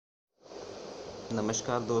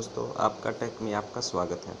नमस्कार दोस्तों, आपका टेक में आपका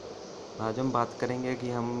स्वागत है। आज हम बात करेंगे कि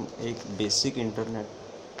हम एक बेसिक इंटरनेट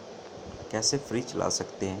कैसे फ्री चला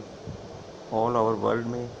सकते हैं ऑल ओवर वर्ल्ड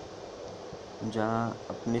में, जहाँ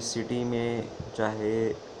अपनी सिटी में चाहे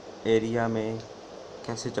एरिया में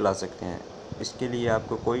कैसे चला सकते हैं। इसके लिए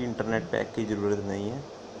आपको कोई इंटरनेट पैक की ज़रूरत नहीं है।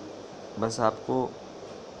 बस आपको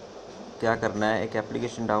क्या करना है, एक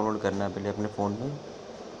एप्लीकेशन डाउनलोड करना है पहले अपने फ़ोन में,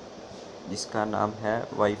 जिसका नाम है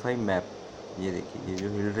वाईफाई मैप। ये देखिए, ये जो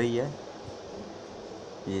हिल रही है,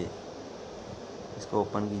 ये इसको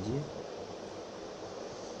ओपन कीजिए।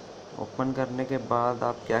 ओपन करने के बाद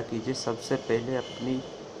आप क्या कीजिए, सबसे पहले अपनी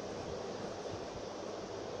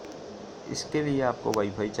इसके लिए आपको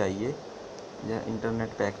वाईफाई चाहिए या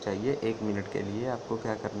इंटरनेट पैक चाहिए। 1 मिनट के लिए आपको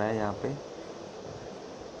क्या करना है, यहाँ पे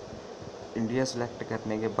इंडिया सेलेक्ट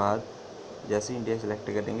करने के बाद जैसे इंडिया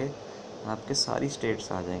सेलेक्ट करेंगे आपके सारी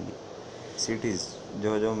स्टेट्स आ जाएंगी, सिटीज़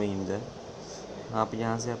जो जो मीन्स है। आप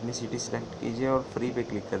यहाँ से अपनी सिटी सेलेक्ट कीजिए और फ्री पे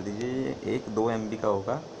क्लिक कर दीजिए। ये 1-2 MB का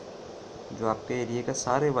होगा, जो आपके एरिया का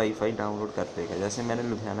सारे वाईफाई डाउनलोड कर देगा। जैसे मैंने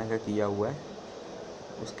लुधियाना का किया हुआ है,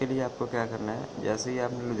 उसके लिए आपको क्या करना है, जैसे ही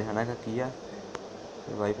आपने लुधियाना का किया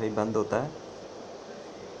तो वाईफाई बंद होता है।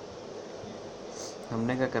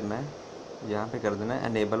 हमने क्या करना है, यहाँ पे कर देना है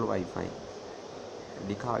एनेबल वाईफाई।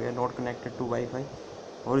 लिखा आ गया नॉट कनेक्टेड टू वाईफाई,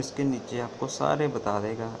 और इसके नीचे आपको सारे बता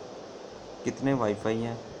देगा कितने वाईफाई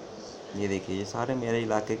हैं। ये देखिए, ये सारे मेरे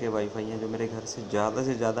इलाके के वाईफाई हैं, जो मेरे घर से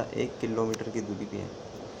ज़्यादा 1 किलोमीटर की दूरी पे हैं।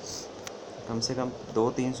 कम से कम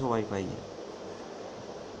 200-300 वाईफाई हैं।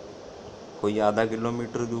 कोई आधा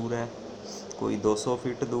किलोमीटर दूर है, कोई 200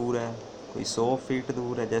 फीट दूर है, कोई 100 फीट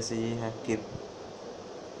दूर है। जैसे ये है कि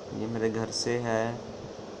ये मेरे घर से है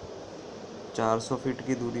 400 फीट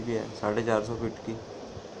की दूरी पे है, 450 फीट की।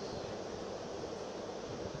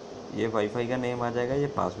 ये वाईफाई का नेम आ जाएगा, ये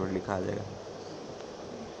पासवर्ड लिखा आ जाएगा।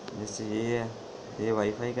 जैसे ये है, ये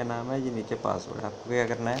वाईफाई का नाम है, ये नीचे पासवर्ड है। आपको क्या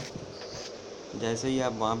करना है, जैसे ही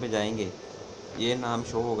आप वहाँ पे जाएंगे ये नाम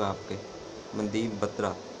शो होगा आपके, मनदीप बत्रा।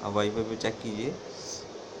 आप वाईफाई पे चेक कीजिए,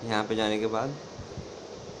 यहाँ पे जाने के बाद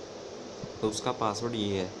तो उसका पासवर्ड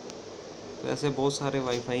ये है। तो ऐसे बहुत सारे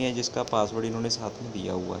वाईफाई हैं जिसका पासवर्ड इन्होंने साथ में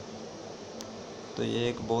दिया हुआ है। तो ये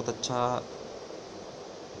एक बहुत अच्छा,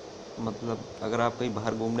 मतलब अगर आप कहीं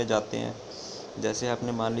बाहर घूमने जाते हैं, जैसे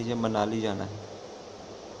आपने मान लीजिए मनाली जाना है,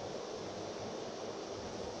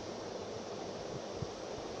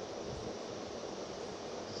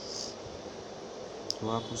 तो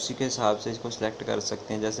आप उसी के हिसाब से इसको सिलेक्ट कर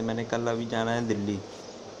सकते हैं। जैसे मैंने कल अभी जाना है दिल्ली,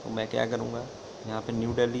 तो मैं क्या करूँगा, यहाँ पे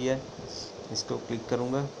न्यू दिल्ली है, इसको क्लिक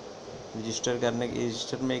करूँगा।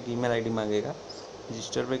 रजिस्टर में एक ईमेल आईडी मांगेगा।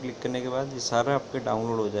 रजिस्टर पे क्लिक करने के बाद ये सारा आपके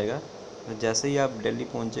डाउनलोड हो जाएगा। और जैसे ही आप दिल्ली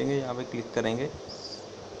पहुँचेंगे, यहाँ पे क्लिक करेंगे,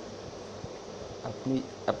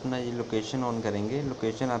 अपना ये लोकेशन ऑन करेंगे।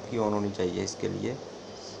 लोकेशन आपकी ऑन होनी चाहिए इसके लिए।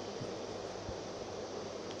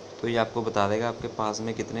 तो ये आपको बता देगा आपके पास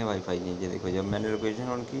में कितने वाईफाई हैं। ये देखो, जब मैंने लोकेशन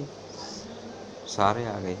ऑन की सारे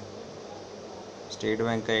आ गए। स्टेट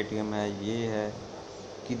बैंक का ATM है, ये है,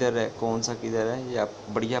 किधर है, कौन सा किधर है, ये आप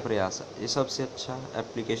बढ़िया प्रयास है। ये सबसे अच्छा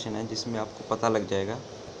एप्लीकेशन है जिसमें आपको पता लग जाएगा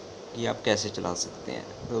कि आप कैसे चला सकते हैं।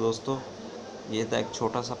 तो दोस्तों, ये था एक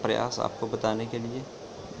छोटा सा प्रयास आपको बताने के लिए।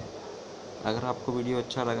 अगर आपको वीडियो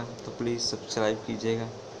अच्छा लगा तो प्लीज़ सब्सक्राइब कीजिएगा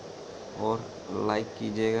और लाइक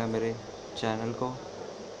कीजिएगा मेरे चैनल को,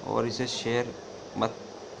 और इसे शेयर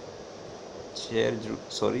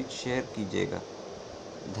कीजिएगा।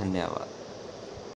 धन्यवाद।